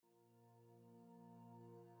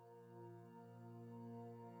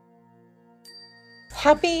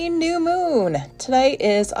Happy new moon! Today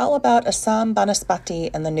is all about Assam Banaspati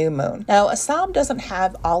and the new moon. Now, Assam doesn't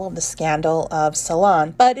have all of the scandal of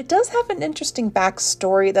Ceylon, but it does have an interesting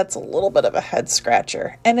backstory that's a little bit of a head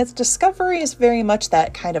scratcher, and its discovery is very much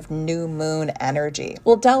that kind of new moon energy.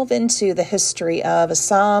 We'll delve into the history of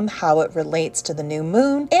Assam, how it relates to the new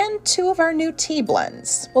moon, and two of our new tea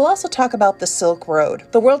blends. We'll also talk about the Silk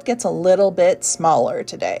Road. The world gets a little bit smaller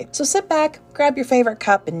today. So sit back, grab your favorite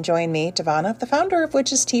cup, and join me, Devana, the founder of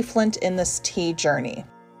Witch's Tea Flint, in this tea journey.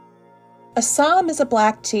 Assam is a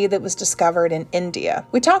black tea that was discovered in India.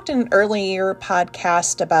 We talked in an earlier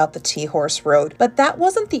podcast about the Tea Horse Road, but that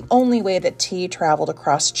wasn't the only way that tea traveled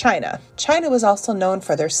across China. China was also known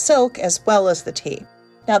for their silk as well as the tea.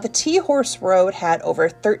 Now, the Tea Horse Road had over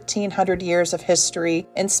 1,300 years of history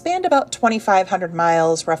and spanned about 2,500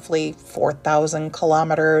 miles, roughly 4,000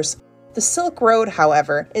 kilometers. The Silk Road,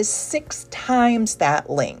 however, is 6 times that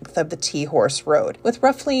length of the Tea Horse Road, with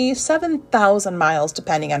roughly 7,000 miles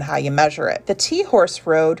depending on how you measure it. The Tea Horse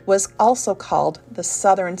Road was also called the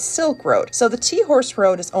Southern Silk Road, so the Tea Horse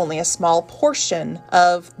Road is only a small portion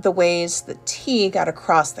of the ways that tea got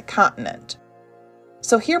across the continent.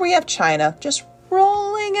 So here we have China just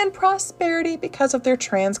rolling in prosperity because of their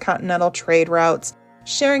transcontinental trade routes,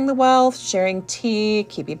 sharing the wealth, sharing tea,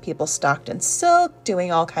 keeping people stocked in silk,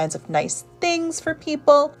 doing all kinds of nice things for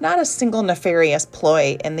people. Not a single nefarious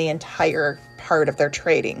ploy in the entire part of their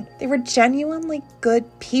trading. They were genuinely good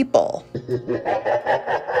people.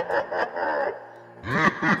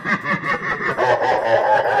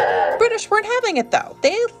 British weren't having it though.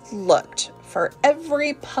 They looked for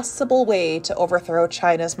every possible way to overthrow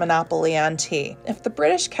China's monopoly on tea. If the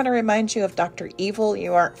British kind of remind you of Dr. Evil,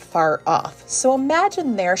 you aren't far off. So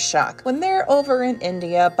imagine their shock when they're over in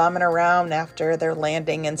India bumming around after their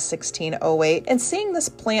landing in 1608 and seeing this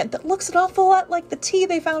plant that looks an awful lot like the tea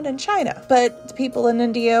they found in China. But the people in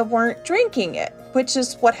India weren't drinking it, which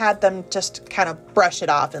is what had them just kind of brush it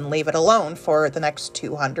off and leave it alone for the next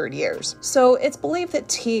 200 years. So it's believed that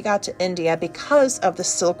tea got to India because of the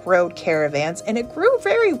Silk Road caravans, and it grew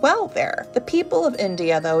very well there. The people of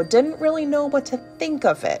India, though, didn't really know what to think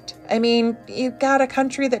of it. I mean, you've got a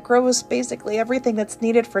country that grows basically everything that's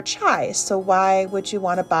needed for chai, so why would you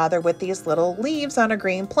want to bother with these little leaves on a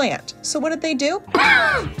green plant? So what did they do?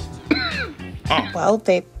 Well,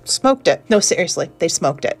 they smoked it. No, seriously, they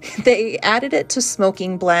smoked it. They added it to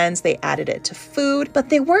smoking blends, they added it to food, but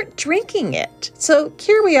they weren't drinking it. So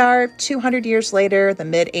here we are, 200 years later, the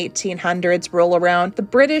mid-1800s roll around. The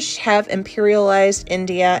British have imperialized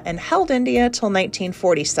India and held India till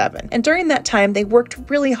 1947. And during that time, they worked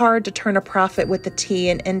really hard to turn a profit with the tea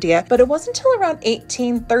in India, but it wasn't until around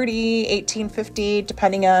 1830, 1850,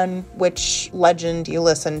 depending on which legend you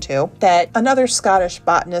listen to, that another Scottish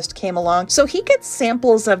botanist came along. So he gets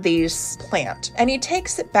samples of these plant and he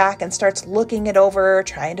takes it back and starts looking it over,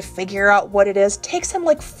 trying to figure out what it is. Takes him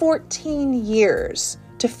like 14 years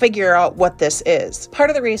to figure out what this is.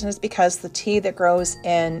 Part of the reason is because the tea that grows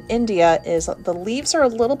in India is the leaves are a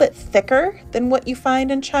little bit thicker than what you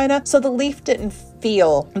find in China, so the leaf didn't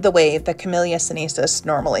feel the way the Camellia sinensis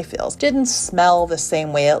normally feels. Didn't smell the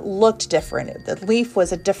same way. It looked different. The leaf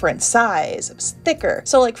was a different size. It was thicker.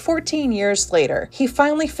 So like 14 years later, he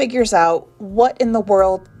finally figures out what in the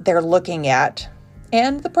world they're looking at,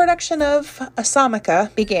 and the production of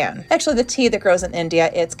Assamica began. Actually, the tea that grows in India,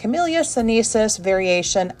 it's Camellia sinensis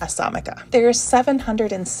variation Assamica. There's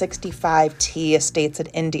 765 tea estates in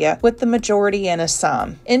India, with the majority in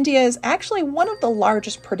Assam. India is actually one of the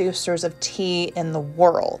largest producers of tea in the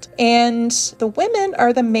world, and the women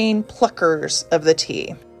are the main pluckers of the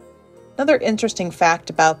tea. Another interesting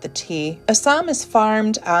fact about the tea, Assam is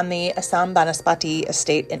farmed on the Assam Banaspati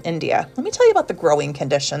estate in India. Let me tell you about the growing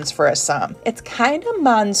conditions for Assam. It's kind of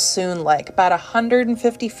monsoon-like, about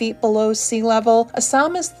 150 feet below sea level.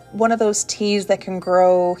 Assam is one of those teas that can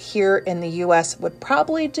grow here in the US, would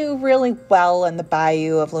probably do really well in the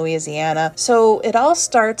bayou of Louisiana. So it all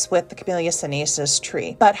starts with the Camellia sinensis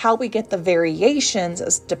tree, but how we get the variations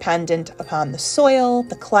is dependent upon the soil,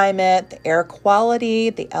 the climate, the air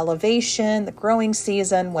quality, the elevation, the growing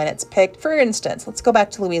season, when it's picked. For instance, let's go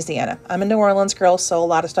back to Louisiana. I'm a New Orleans girl, so a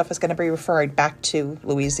lot of stuff is going to be referred back to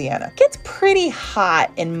Louisiana. It gets pretty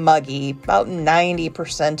hot and muggy about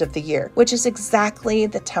 90% of the year, which is exactly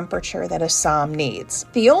the temperature that Assam needs.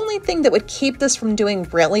 The only thing that would keep this from doing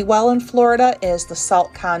really well in Florida is the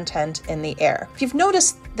salt content in the air. If you've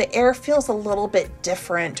noticed, the air feels a little bit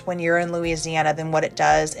different when you're in Louisiana than what it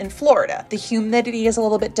does in Florida. The humidity is a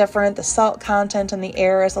little bit different. The salt content in the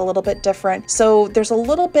air is a little bit different. So there's a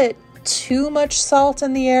little bit too much salt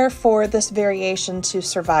in the air for this variation to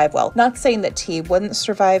survive well. Not saying that tea wouldn't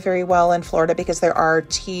survive very well in Florida, because there are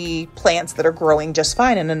tea plants that are growing just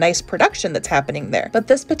fine and a nice production that's happening there. But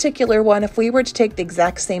this particular one, if we were to take the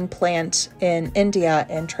exact same plant in India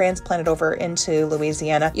and transplant it over into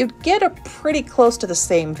Louisiana, you'd get a pretty close to the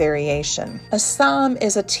same variation. Assam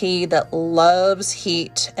is a tea that loves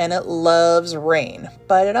heat and it loves rain,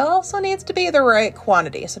 but it also needs to be the right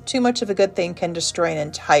quantity. So too much of a good thing can destroy an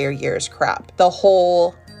entire year's crop. The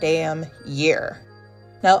whole damn year.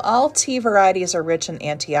 Now, all tea varieties are rich in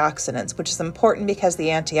antioxidants, which is important because the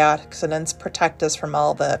antioxidants protect us from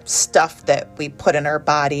all the stuff that we put in our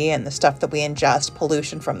body and the stuff that we ingest,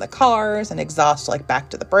 pollution from the cars and exhaust like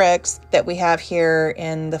Back to the Bricks that we have here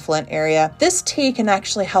in the Flint area. This tea can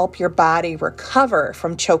actually help your body recover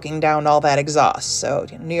from choking down all that exhaust. So,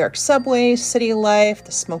 New York subway, city life,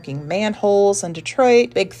 the smoking manholes in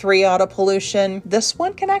Detroit, Big Three auto pollution. This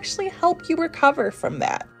one can actually help you recover from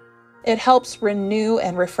that. It helps renew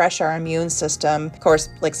and refresh our immune system. Of course,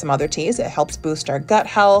 like some other teas, it helps boost our gut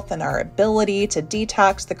health and our ability to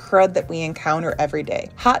detox the crud that we encounter every day.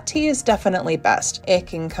 Hot tea is definitely best. It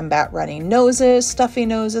can combat runny noses, stuffy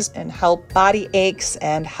noses, and help body aches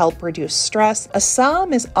and help reduce stress.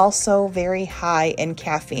 Assam is also very high in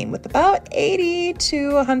caffeine, with about 80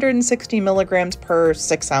 to 160 milligrams per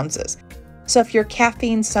 6 ounces. So if you're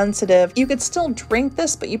caffeine sensitive, you could still drink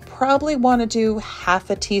this, but you probably want to do half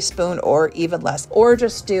a teaspoon or even less, or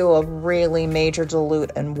just do a really major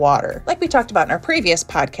dilute in water. Like we talked about in our previous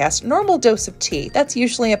podcast, normal dose of tea, that's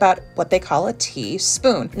usually about what they call a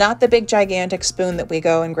teaspoon, not the big gigantic spoon that we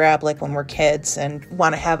go and grab like when we're kids and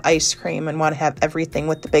want to have ice cream and want to have everything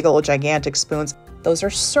with the big old gigantic spoons. Those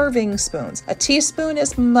are serving spoons. A teaspoon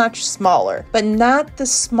is much smaller, but not the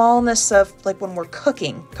smallness of like when we're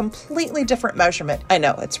cooking. Completely different measurement. I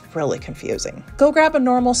know, it's really confusing. Go grab a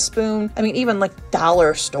normal spoon. I mean, even like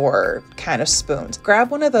dollar store kind of spoons.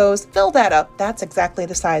 Grab one of those, fill that up. That's exactly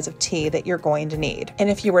the size of tea that you're going to need. And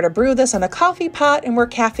if you were to brew this in a coffee pot and we're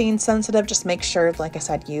caffeine sensitive, just make sure, like I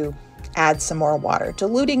said, you add some more water.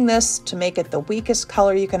 Diluting this to make it the weakest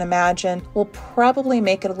color you can imagine will probably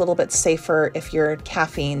make it a little bit safer if you're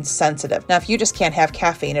caffeine sensitive. Now, if you just can't have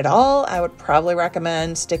caffeine at all, I would probably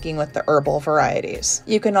recommend sticking with the herbal varieties.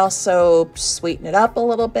 You can also sweeten it up a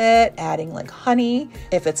little bit, adding like honey.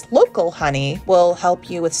 If it's local honey, will help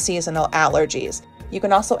you with seasonal allergies. You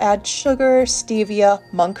can also add sugar, stevia,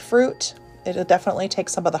 monk fruit. It'll definitely take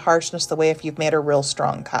some of the harshness away if you've made a real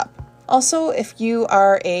strong cup. Also, if you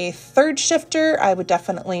are a third shifter, I would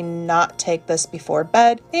definitely not take this before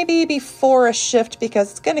bed, maybe before a shift,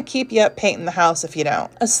 because it's going to keep you up painting the house if you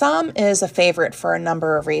don't. Assam is a favorite for a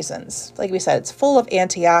number of reasons. Like we said, it's full of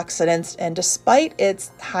antioxidants, and despite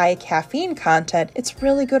its high caffeine content, it's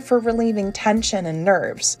really good for relieving tension and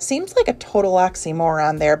nerves. Seems like a total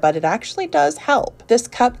oxymoron there, but it actually does help. This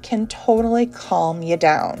cup can totally calm you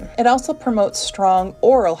down. It also promotes strong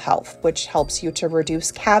oral health, which helps you to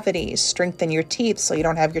reduce cavities, strengthen your teeth so you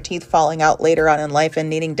don't have your teeth falling out later on in life and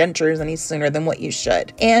needing dentures any sooner than what you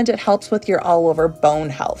should. And it helps with your all-over bone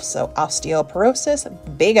health, so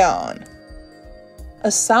osteoporosis, big on.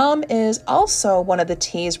 Assam is also one of the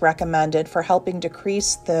teas recommended for helping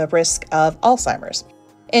decrease the risk of Alzheimer's.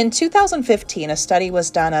 In 2015, a study was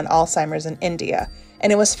done on Alzheimer's in India,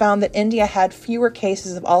 and it was found that India had fewer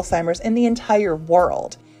cases of Alzheimer's in the entire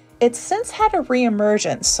world. It's since had a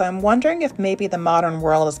reemergence, so I'm wondering if maybe the modern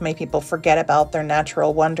world has made people forget about their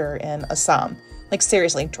natural wonder in Assam. Like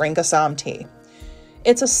seriously, drink Assam tea.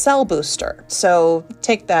 It's a cell booster, so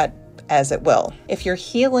take that as it will. If you're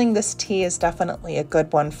healing, this tea is definitely a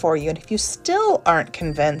good one for you. And if you still aren't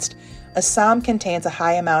convinced, Assam contains a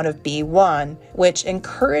high amount of B1, which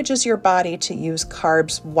encourages your body to use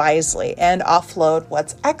carbs wisely and offload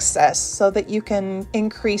what's excess so that you can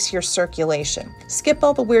increase your circulation. Skip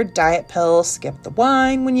all the weird diet pills, skip the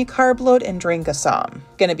wine when you carb load, and drink Assam.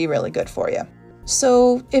 Gonna be really good for you.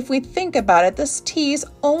 So if we think about it, this tea's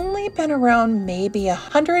only been around maybe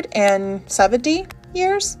 170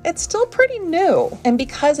 years. It's still pretty new. And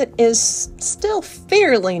because it is still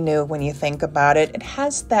fairly new when you think about it, it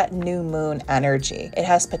has that new moon energy. It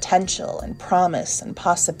has potential and promise and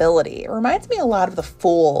possibility. It reminds me a lot of the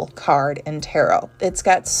Fool card in tarot. It's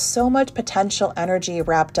got so much potential energy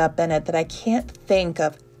wrapped up in it that I can't think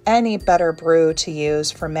of any better brew to use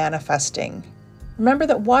for manifesting. Remember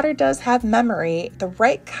that water does have memory. The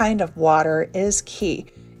right kind of water is key.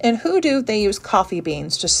 In Hoodoo, they use coffee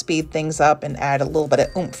beans to speed things up and add a little bit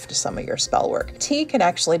of oomph to some of your spell work. Tea can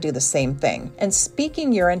actually do the same thing. And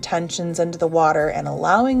speaking your intentions into the water and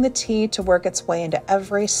allowing the tea to work its way into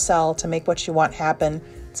every cell to make what you want happen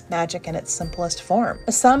It's magic in its simplest form.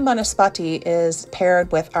 Assam Banaspati is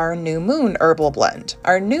paired with our New Moon herbal blend.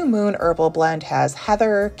 Our New Moon herbal blend has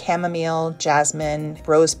heather, chamomile, jasmine,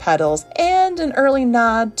 rose petals, and an early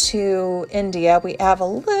nod to India. We have a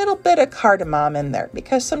little bit of cardamom in there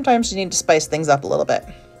because sometimes you need to spice things up a little bit.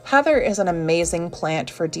 Heather is an amazing plant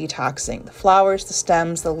for detoxing. The flowers, the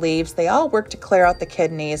stems, the leaves, they all work to clear out the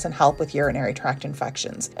kidneys and help with urinary tract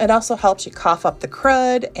infections. It also helps you cough up the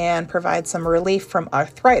crud and provide some relief from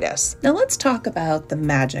arthritis. Now let's talk about the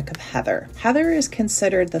magic of heather. Heather is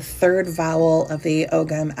considered the third vowel of the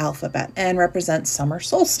Ogham alphabet and represents summer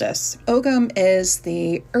solstice. Ogham is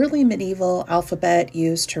the early medieval alphabet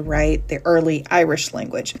used to write the early Irish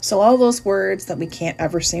language. So all those words that we can't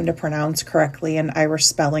ever seem to pronounce correctly in Irish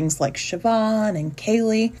spelling, like Siobhan and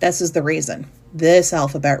Kaylee. This is the reason. This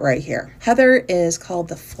alphabet right here. Heather is called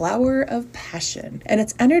the flower of passion, and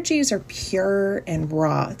its energies are pure and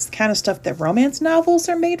raw. It's the kind of stuff that romance novels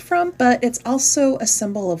are made from, but it's also a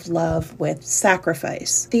symbol of love with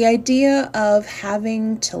sacrifice. The idea of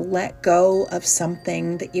having to let go of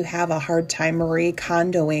something that you have a hard time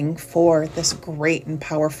recondoing for this great and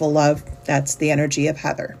powerful love, that's the energy of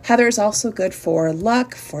heather. Heather is also good for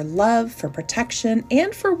luck, for love, for protection,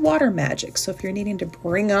 and for water magic. So if you're needing to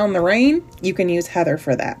bring on the rain, you can use heather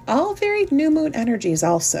for that. All very new moon energies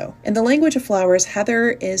also. In the language of flowers,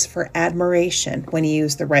 heather is for admiration when you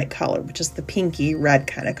use the right color, which is the pinky red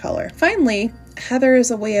kind of color. Finally, heather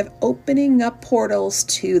is a way of opening up portals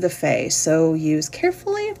to the fae, so use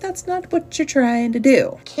carefully if that's not what you're trying to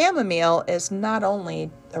do. Chamomile is not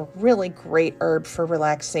only a really great herb for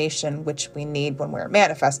relaxation, which we need when we're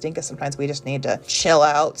manifesting, because sometimes we just need to chill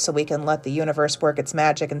out so we can let the universe work its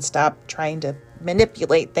magic and stop trying to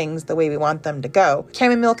manipulate things the way we want them to go.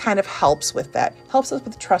 Chamomile kind of helps with that. Helps us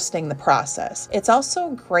with trusting the process. It's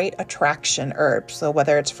also a great attraction herb, so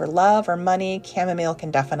whether it's for love or money, chamomile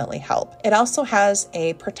can definitely help. It also has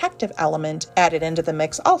a protective element added into the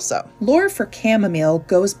mix also. Lore for chamomile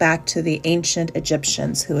goes back to the ancient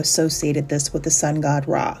Egyptians who associated this with the sun god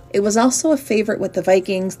Ra. It was also a favorite with the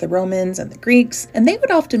Vikings, the Romans, and the Greeks, and they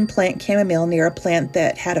would often plant chamomile near a plant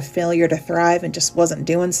that had a failure to thrive and just wasn't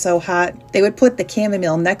doing so hot. They would put the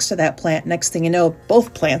chamomile next to that plant. Next thing you know,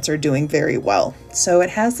 both plants are doing very well. So it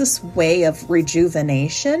has this way of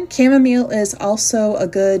rejuvenation. Chamomile is also a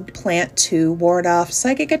good plant to ward off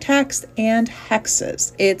psychic attacks and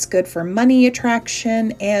hexes. It's good for money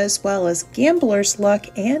attraction as well as gambler's luck,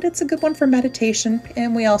 and it's a good one for meditation,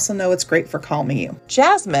 and we also know it's great for calming you.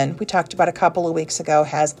 Jasmine, we talked about a couple of weeks ago,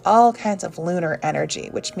 has all kinds of lunar energy,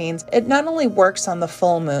 which means it not only works on the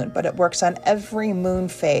full moon, but it works on every moon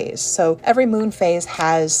phase. So every moon phase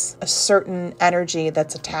has a certain energy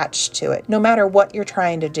that's attached to it. No matter what you're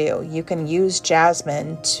trying to do, you can use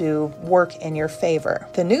jasmine to work in your favor.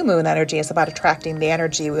 The new moon energy is about attracting the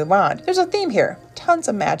energy we want. There's a theme here. Tons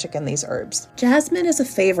of magic in these herbs. Jasmine is a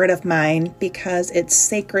favorite of mine because it's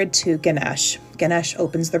sacred to Ganesh. Ganesh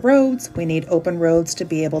opens the roads. We need open roads to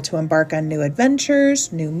be able to embark on new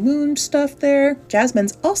adventures, new moon stuff there.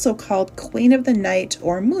 Jasmine's also called Queen of the Night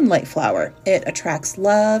or Moonlight Flower. It attracts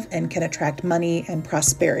love and can attract money and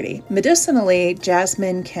prosperity. Medicinally,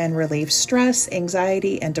 jasmine can relieve stress,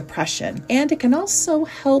 anxiety, and depression. And it can also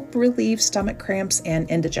help relieve stomach cramps and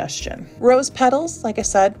indigestion. Rose petals, like I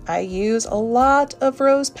said, I use a lot of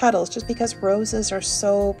rose petals just because roses are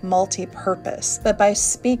so multi-purpose. But by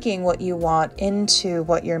speaking what you want into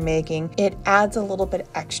what you're making, it adds a little bit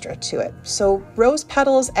extra to it. So rose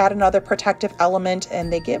petals add another protective element,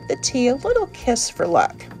 and they give the tea a little kiss for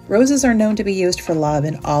luck. Roses are known to be used for love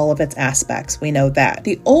in all of its aspects. We know that.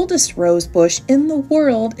 The oldest rose bush in the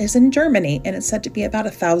world is in Germany, and it's said to be about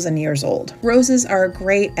 1,000 years old. Roses are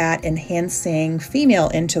great at enhancing female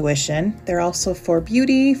intuition. They're also for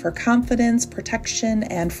beauty, for confidence, protection,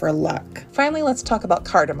 and for luck. Finally, let's talk about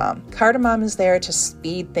cardamom. Cardamom is there to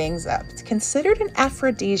speed things up. It's considered an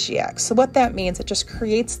aphrodisiac. So what that means, it just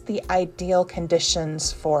creates the ideal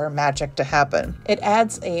conditions for magic to happen. It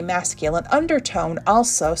adds a masculine undertone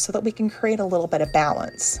also, so that we can create a little bit of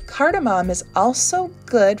balance. Cardamom is also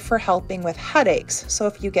good for helping with headaches. So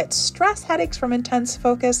if you get stress headaches from intense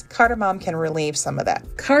focus, cardamom can relieve some of that.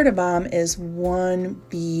 Cardamom is one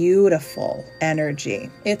beautiful energy.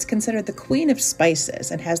 It's considered the queen of spices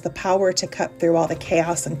and has the power to cut through all the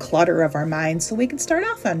chaos and clutter of our minds so we can start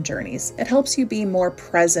off on journeys. It helps helps you be more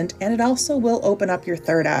present, and it also will open up your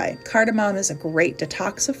third eye. Cardamom is a great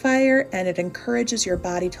detoxifier, and it encourages your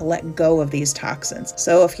body to let go of these toxins.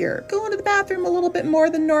 So if you're going to the bathroom a little bit more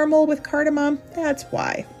than normal with cardamom, that's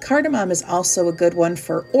why. Cardamom is also a good one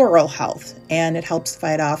for oral health, and it helps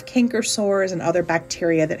fight off canker sores and other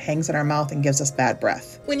bacteria that hangs in our mouth and gives us bad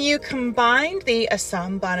breath. When you combine the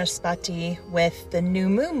Assam Banaspati with the New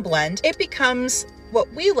Moon blend, it becomes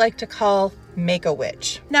what we like to call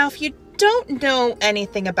Make-A-Witch. Now, if you don't know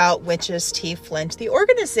anything about Witches Tea Flint, the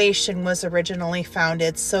organization was originally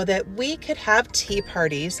founded so that we could have tea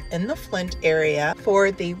parties in the Flint area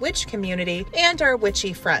for the witch community and our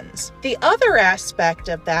witchy friends. The other aspect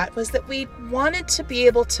of that was that we wanted to be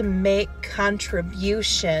able to make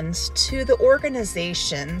contributions to the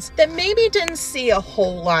organizations that maybe didn't see a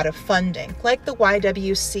whole lot of funding, like the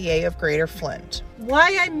YWCA of Greater Flint.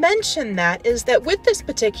 Why I mention that is that with this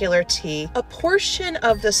particular tea, a portion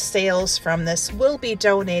of the sales from this will be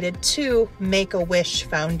donated to Make-A-Wish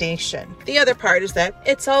Foundation. The other part is that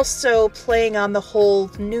it's also playing on the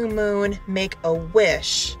whole new moon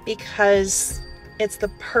Make-A-Wish, because it's the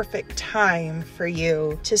perfect time for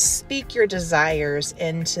you to speak your desires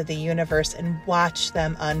into the universe and watch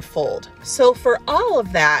them unfold. So for all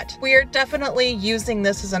of that, we are definitely using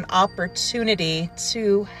this as an opportunity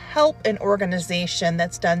to help an organization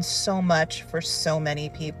that's done so much for so many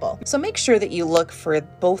people. So make sure that you look for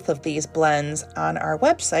both of these blends on our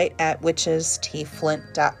website at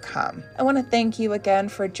witchesteaflint.com. I want to thank you again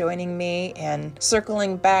for joining me, and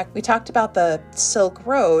circling back, we talked about the Silk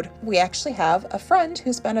Road. We actually have a friend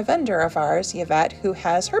who's been a vendor of ours, Yvette, who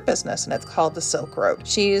has her business, and it's called the Silk Road.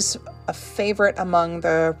 She's a favorite among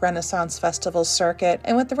the Renaissance Festival circuit,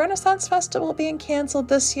 and with the Renaissance Festival being canceled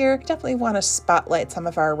this year, we definitely want to spotlight some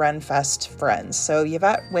of our RenFest friends. So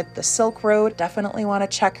Yvette with the Silk Road, definitely want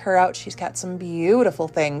to check her out. She's got some beautiful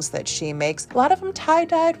things that she makes. A lot of them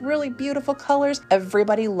tie-dyed, really beautiful colors.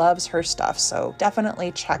 Everybody loves her stuff, so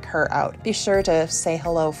definitely check her out. Be sure to say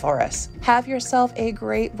hello for us. Have yourself a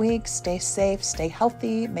great week. Stay safe, stay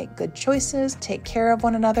healthy, make good choices, take care of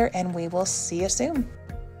one another, and we will see you soon.